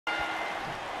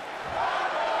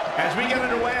As we get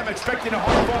underway, I'm expecting a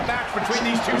hard-fought match between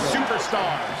these two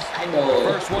superstars. I know. The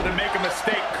first one to make a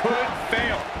mistake could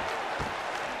fail.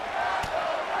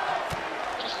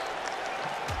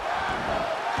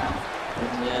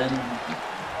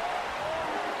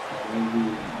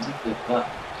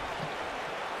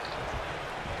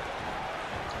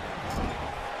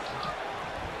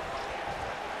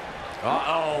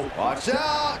 Uh-oh. Watch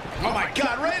out. Oh, my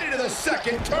God. Right into the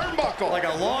second turnbuckle. Like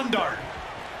a lawn dart.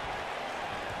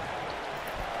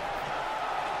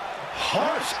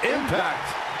 Harsh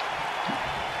impact.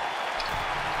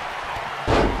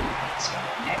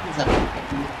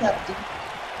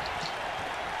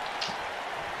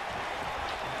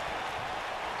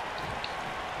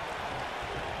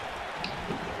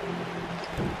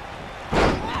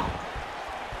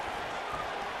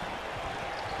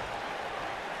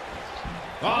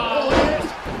 Oh,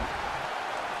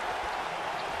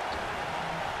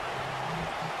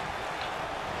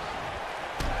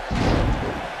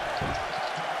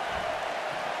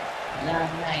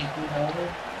 Làm này thì nó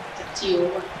rất chiều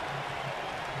mà.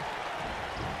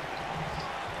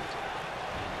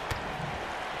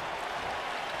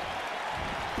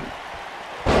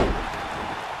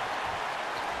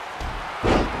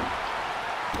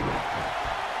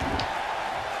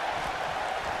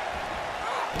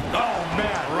 Oh,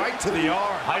 man, right to the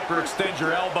arm. Hyperextend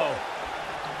your elbow.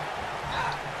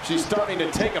 She's starting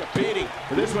to take a beating.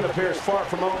 This one appears far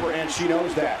from over, and she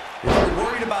knows that. If you're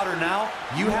worried about her now,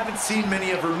 you haven't seen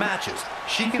many of her matches.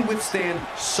 She can withstand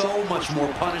so much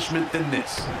more punishment than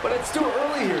this. But it's still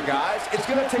early here, guys. It's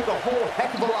going to take a whole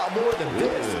heck of a lot more than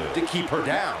this to keep her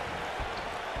down.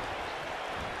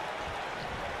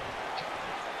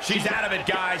 She's out of it,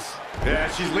 guys. Yeah,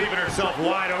 she's leaving herself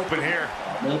wide open here.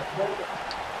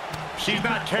 She's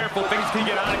not careful, things can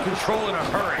get out of control in a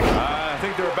hurry. I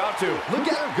think they're about to. Look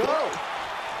at her go.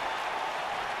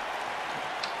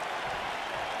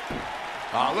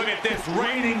 Oh, look at this,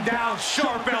 raining down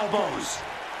sharp elbows.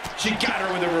 She got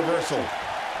her with a reversal.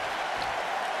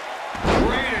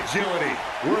 Great agility.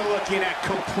 We're looking at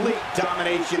complete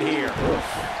domination here.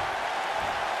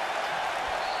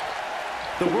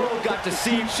 The world got to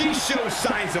see she shows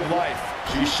signs of life.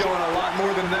 She's showing a lot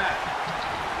more than that.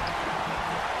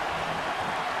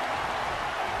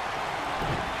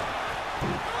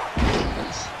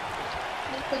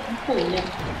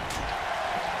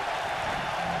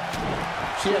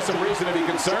 She has some reason to be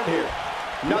concerned here.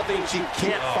 Nothing she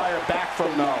can't fire back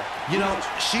from, though. You know,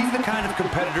 she's the kind of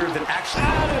competitor that actually...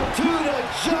 Attitude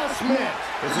adjustment.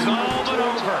 This is all but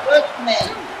over.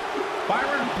 Man.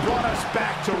 Byron brought us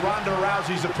back to Ronda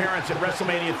Rousey's appearance at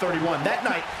WrestleMania 31. That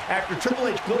night, after Triple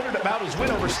H gloated about his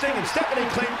win over Sting and Stephanie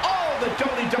claimed all the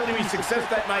WWE success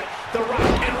that night, The Rock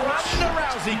and Ronda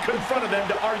Rousey confronted them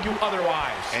to argue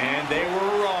otherwise. And they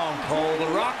were wrong, Cole.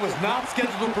 The Rock was not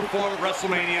scheduled to perform at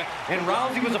WrestleMania, and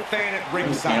Rousey was a fan at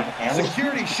ringside.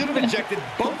 Security should have ejected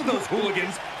both of those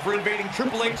hooligans for invading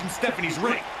Triple H and Stephanie's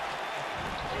ring.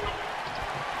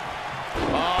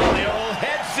 Oh, the old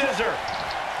head scissor.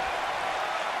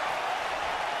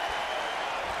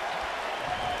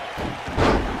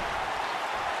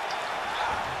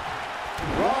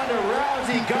 Ronda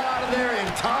Rousey got out of there in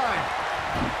time.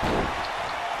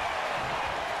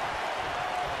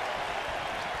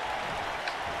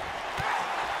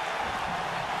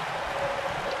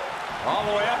 All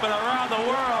the way up and around the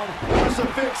world.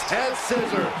 Crucifix head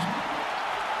scissors.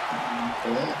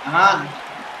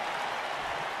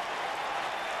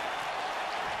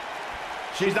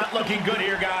 She's not looking good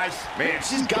here, guys. Man,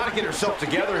 she's got to get herself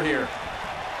together here.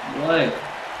 What?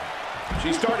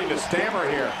 She's starting to stammer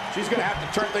here. She's going to have to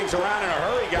turn things around in a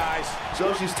hurry, guys.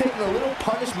 So she's taking a little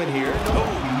punishment here. Oh,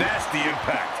 nasty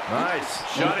impact. Nice.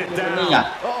 Shut it down.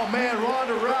 Oh, man,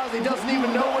 Ronda Rousey doesn't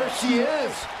even know where she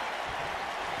is.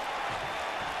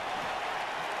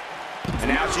 And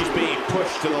now she's being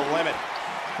pushed to the limit.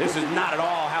 This is not at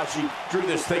all how she drew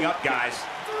this thing up, guys.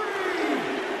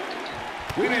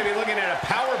 We may be looking at a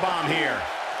power bomb here.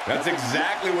 That's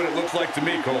exactly what it looks like to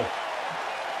me, Cole.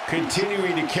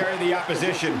 Continuing to carry the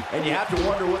opposition. And you have to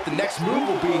wonder what the next move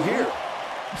will be here.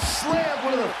 Slam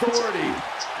with authority.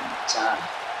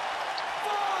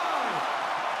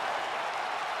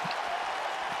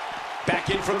 Back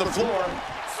in from the floor.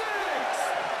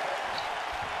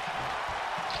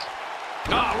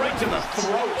 Ah, right to the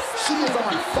throat. She is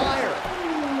on fire.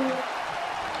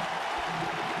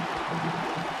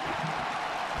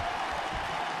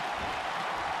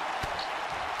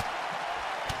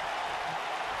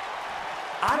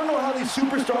 I don't know how these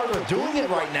superstars are doing it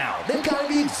right now. They've got to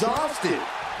be exhausted.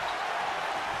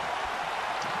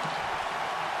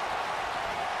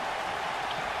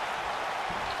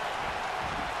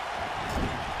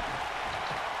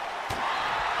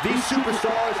 These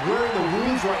superstars wearing the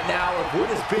wounds right now of what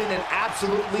has been an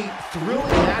absolutely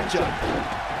thrilling matchup.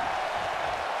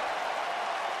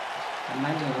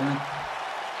 Máy rồi ha.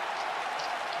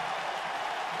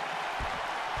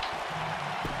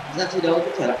 Ra thi đấu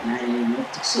cái thể loại này nó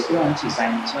thực sự là chỉ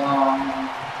dành cho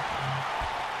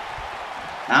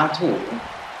cao thủ.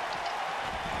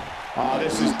 Oh,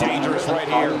 this is dangerous right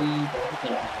here.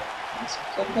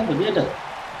 Không có phải biết được.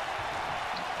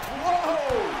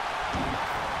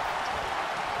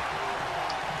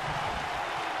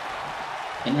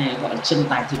 Cái này gọi là chân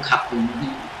tài thực học thì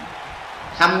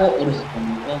tham ngộ được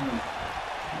còn không.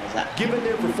 Given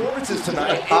their performances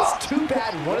tonight, it's too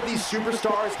bad one of these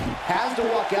superstars has to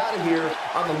walk out of here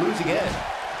on the losing end.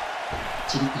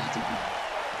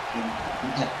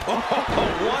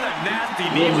 What a nasty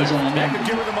knee. That could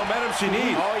give her the momentum she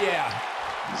needs. Oh yeah.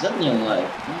 Rất nhiều người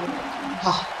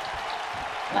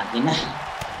làm thế này.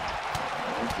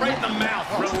 Right in the mouth,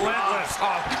 relentless.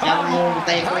 Oh, come on.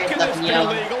 How can this be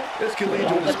illegal? This could lead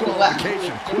to a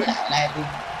disqualification. Quick.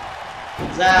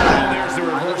 Ra là there's the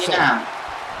reversal.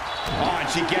 Oh, and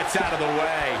she gets out of the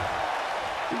way.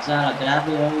 Thực ra là cái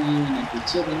D.VA này từ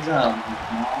trước đến giờ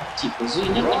nó chỉ có duy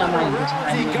nhất cái năm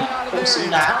 2020 không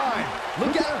xứng đáng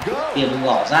tiền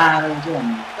bỏ ra thôi, chứ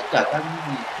còn tất cả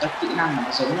các kỹ năng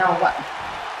nó giống nhau vậy.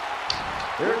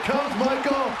 Here comes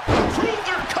Michael. Prove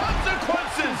their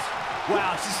consequences.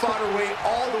 Wow, she fought her way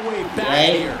all the way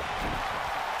back here.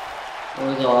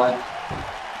 Ôi rồi.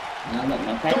 Nó lận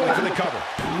nó phép going for the cover.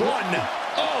 One.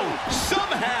 Oh,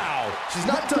 somehow. She's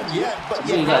not done yet, but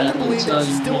you have to believe that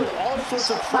she's still in all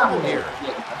sorts of trouble here.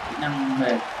 Kỹ năng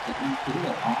mềm, kỹ năng cứng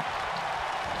của nó.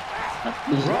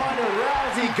 Ronda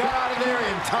Rousey got out of there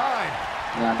in time.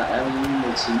 Và tại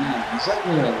M19 này rất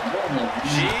nhiều.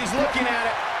 She's looking at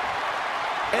it.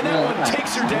 And that one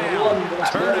takes her down.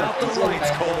 Turn out the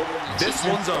lights, Cole. This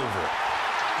one's over.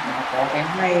 Nó có cái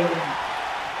hay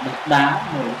độc đá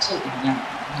một sự nhằm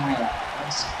hay là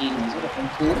skin nó rất là phong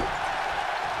phú.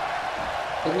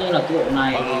 Tất nhiên là cái độ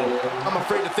này I'm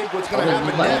afraid to think what's có going to thể như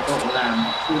happen vậy là next. cậu làm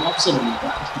full option các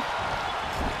bạn.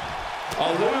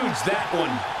 Eludes that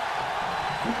one.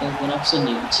 Không full option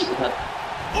thì cũng chịu thật.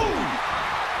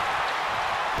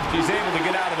 She's able to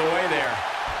get out of the way there.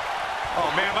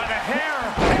 Oh man, by the hair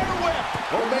whip.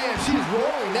 Oh man, she's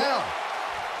rolling now.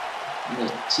 Để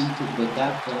chinh phục được các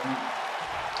cái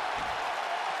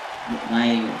bộ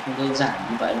này không đơn giản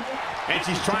như vậy. And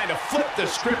she's trying to flip the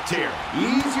script here.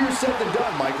 Easier said than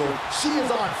done, Michael. She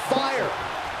is on fire.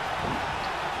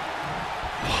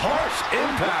 Harsh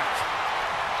impact.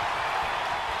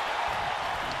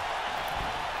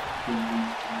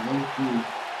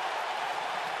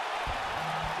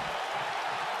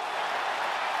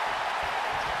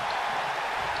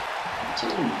 Chứ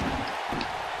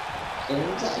cái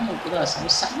dãy một cái là sóng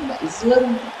sẵn đại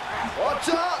dương.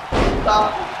 Watch out! Đó.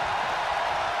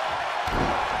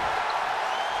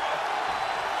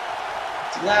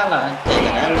 Thực ra là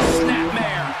kể cả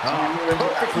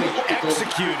Perfectly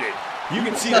executed. You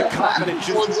can see the confidence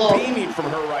just beaming from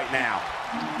her right now.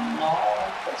 Nó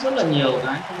có rất là nhiều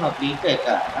cái không hợp lý, kể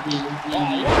cả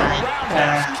WWE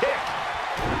 2K,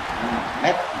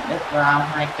 background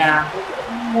 2K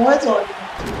cũng hết rồi.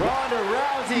 Ronda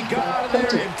Rousey got out of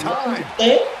there in time. Thực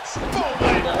tế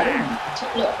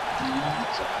chất lượng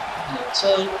người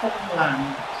chơi không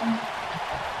làm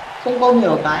không có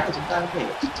nhiều cái mà chúng ta có thể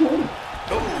thích thú.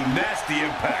 Oh, nasty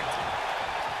impact.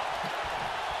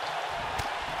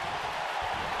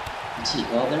 Chỉ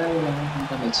có cái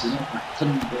 2019 là bản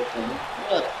thân tôi thấy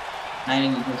rất là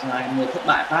 2020 thất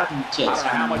bại phát chuyển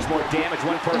sang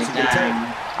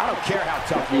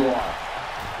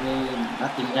đã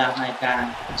tính ra 2K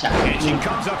chẳng And she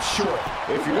comes up short.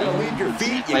 If you're going to leave your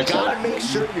feet, you got to make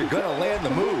sure you're going to land the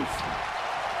move.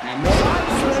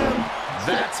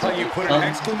 That's how you put an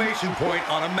exclamation point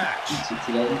on a match. Chỉ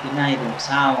thi đấu như thế này thì làm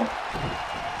sao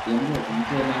tiếng của chúng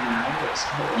tôi may mắn của xã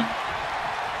hội này.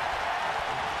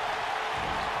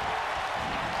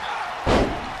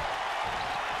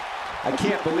 I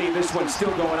can't believe this one's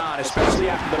still going on, especially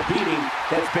after the beating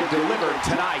that's been delivered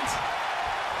tonight.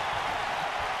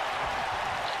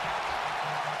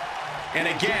 And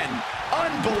again,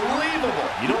 unbelievable.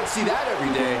 You don't see that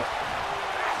every day.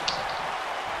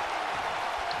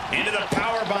 Into the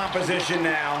powerbomb position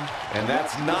now. And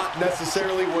that's not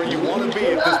necessarily where you want to be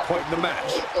at this point in the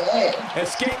match.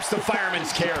 Escapes the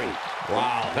fireman's carry.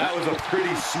 Wow, that was a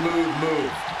pretty smooth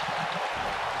move.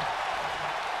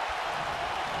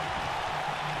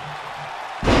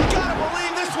 You gotta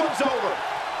believe this one's over.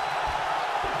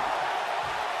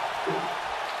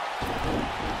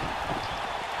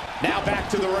 Now back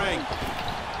to the ring.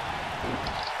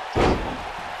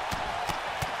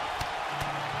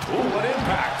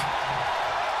 impact.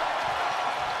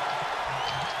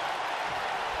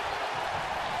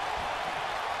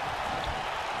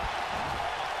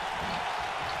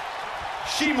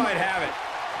 She might have it.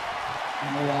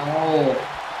 Wow.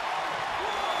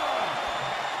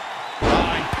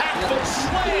 Impactful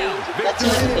slam. Đã chơi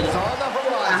Victory được is on the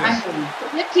hai horizon. người tốt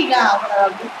nhất khi nào là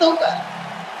nghiêm túc ạ.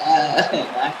 Đấy.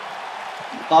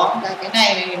 Có cái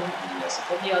này sẽ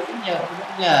có nhiều rất nhiều không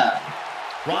nhờ.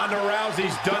 Ronda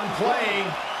Rousey's done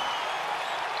playing.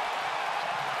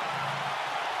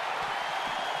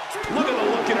 Look at the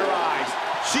look in her eyes.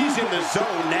 She's in the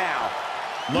zone now.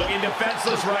 Looking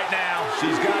defenseless right now.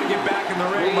 She's got to get back in the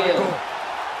ring, Michael.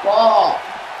 Wow.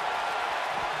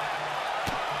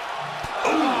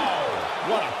 Oh,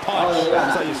 what a punch.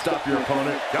 That's how you stop your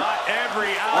opponent. Got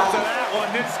every ounce of that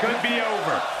one. This could be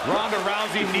over. Ronda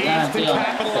Rousey needs to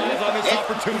capitalize on this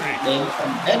opportunity. Đến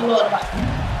phần hết luôn các bạn.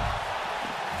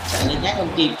 Chạy lên nhắc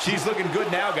không kịp. She's looking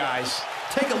good now, guys.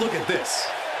 Take a look at this.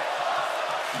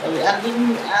 Bởi vì ăn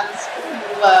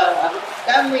và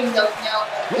các mình gặp nhau.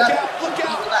 Look out, look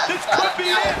out. This could be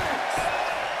it.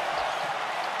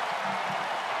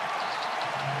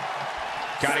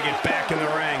 Got to get back in the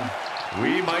ring.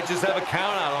 We might just have a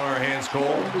count out on our hands,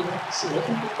 Cole.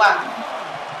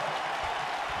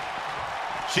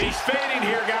 She's fading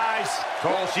here, guys.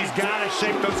 Cole, she's got to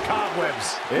shake those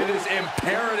cobwebs. It is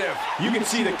imperative. You can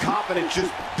see the confidence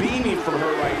just beaming from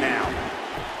her right now.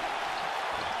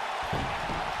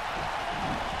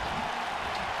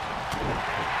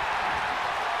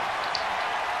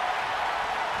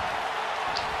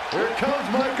 Here it comes,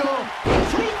 Michael.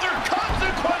 Truth or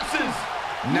consequences.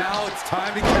 Now it's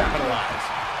time to capitalize.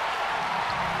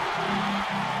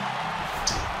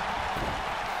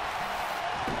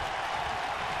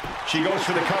 She goes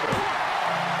for the cover.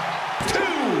 2.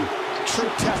 True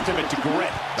testament to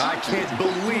grit. I can't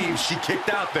believe she kicked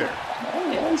out there.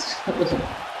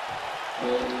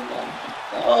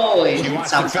 Oh, She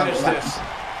wants to finish this.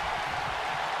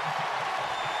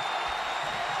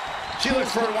 She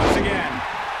looks for it once again.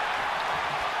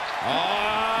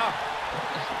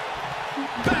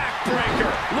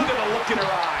 Backbreaker. Look at the look in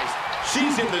her eyes.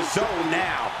 She's in the zone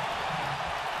now.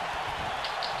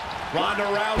 Ronda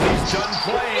Rousey's done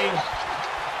playing.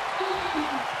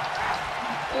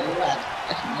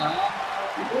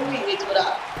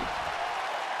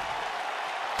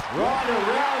 Ronda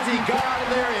Rousey got out of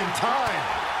there in time.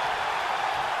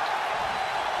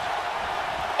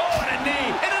 Oh, and a knee,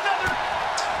 and another.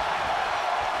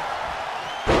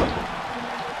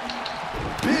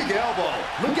 Big elbow.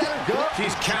 Look at her go.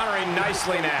 She's countering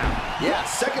nicely now. Yeah, a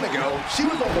second ago, she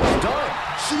was almost done.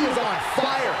 She is on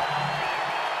fire.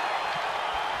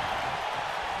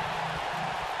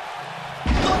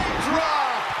 Leg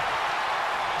drop.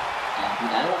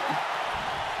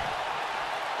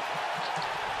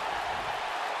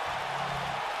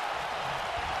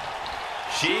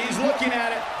 She's looking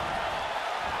at it.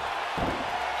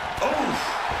 Oof.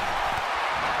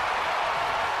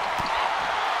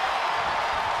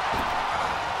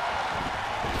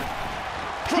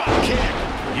 Drop kick.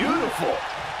 Beautiful.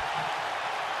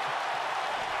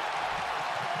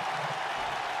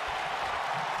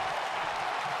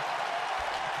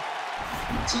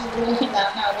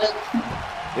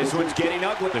 This one's getting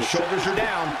ugly. The shoulders are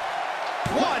down.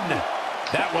 1.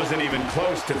 That wasn't even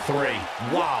close to 3.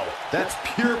 Wow, that's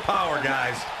pure power,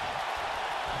 guys.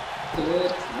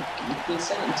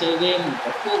 Chơi game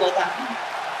có thua có thắng.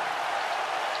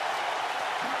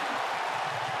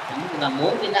 Là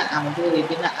mỗi cái nạ mà thua thì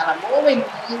cái nạ là mỗi mình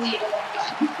cái gì đâu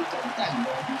bạn.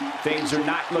 Things are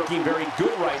not looking very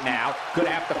good right now.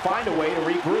 Gonna have to find a way to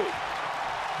regroup.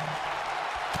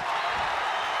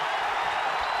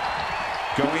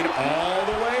 Going all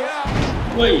the way up.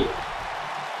 Ui.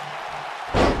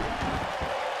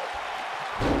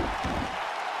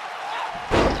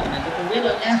 Này tôi không biết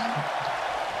rồi nhá.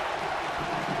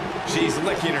 She's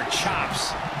licking her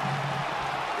chops.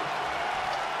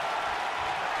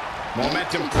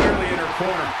 Momentum clearly in her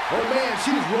corner. Oh, man,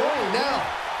 she's rolling now.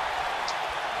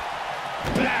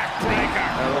 Backbreaker.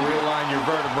 That'll realign your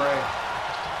vertebrae.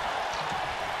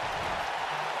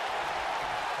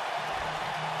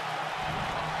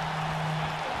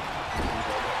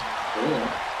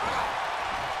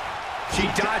 She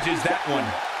dodges that one.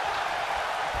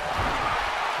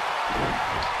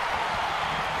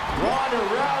 Ronda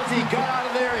Rousey got out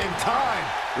of there in time.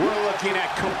 We're looking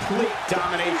at complete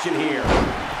domination here.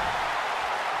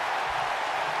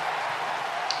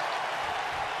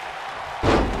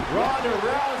 Ronda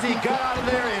Rousey got out of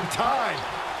there in time.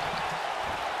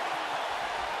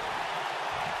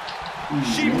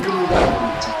 She goes.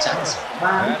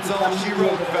 That's all she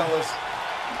wrote, fellas.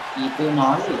 Thì tôi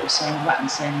nói để xem các bạn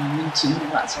xem minh chứng,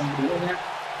 các bạn xem đúng nhé.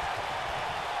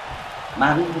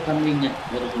 Ba đứa tâm linh này,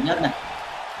 vừa thứ nhất này.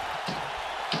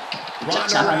 Chắc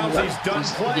chắn là như vậy. Tôi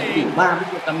sẽ hiện đủ 3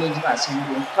 đứa tâm linh các bạn xem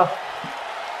đúng không?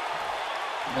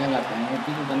 Đây là cái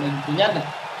đứa tâm linh thứ nhất này.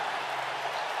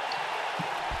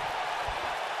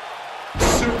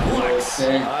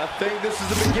 Okay. I think this is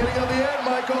the beginning of the end,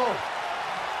 Michael.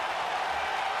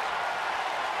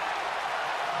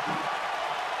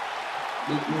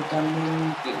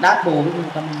 Cái đát bồ với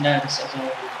tâm linh đây sẽ cho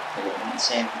để các bạn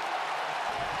xem.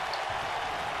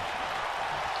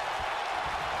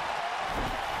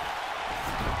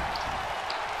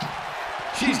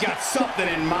 She's got something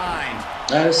in mind.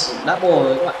 Đây đát bồ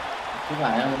rồi các bạn. Không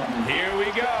phải đâu các bạn. Here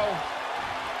we go.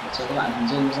 Để cho các bạn hình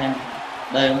dung xem.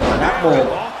 Đây là đát bồ.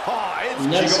 Thứ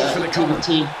nhất sẽ là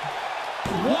activity.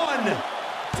 1, 2.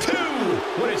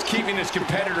 What is keeping this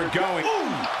competitor going?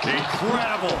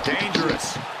 Incredible,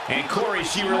 dangerous. And Corey,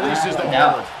 she releases the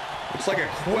hold. It's like a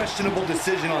questionable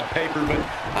decision on paper, but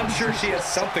I'm sure she has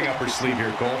something up her sleeve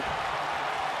here, Cole.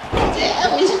 Dạ,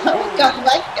 bây giờ không cầm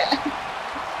bách cả.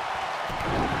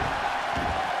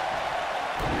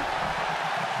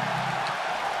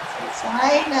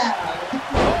 Sai nào.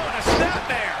 Oh, and a snap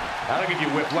there. That'll give you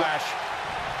whiplash.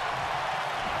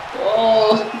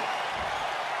 Oh.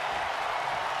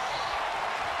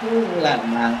 Làm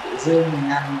mà tự dưng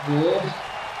mình ăn vô.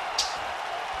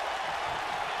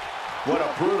 What a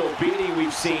brutal beating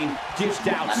we've seen. Dished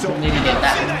out so many.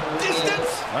 See that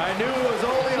distance? I knew it was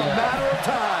only a matter of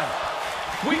time.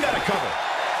 We got to cover.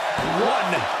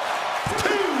 1,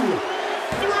 2,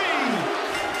 3.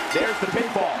 There's the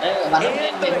pinfall. Đây là bạn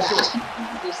lên mình đã.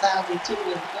 Vì sao thì chưa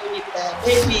được tôi nhìn là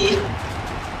Devi.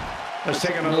 Let's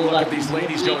take another look at these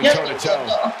ladies going toe to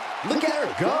toe. Look at her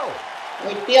go.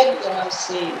 Đầu tiên là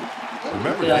gì?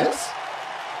 Remember this?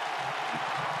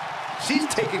 She's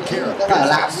taking care of Các bạn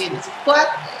làm business. gì sức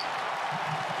quát.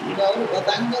 Đi đâu có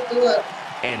tăng cho tôi.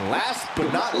 And last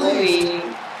but not least,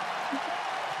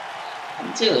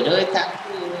 anh chửi đời thằng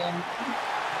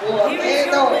của bé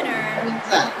đâu.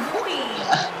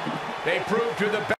 They proved to the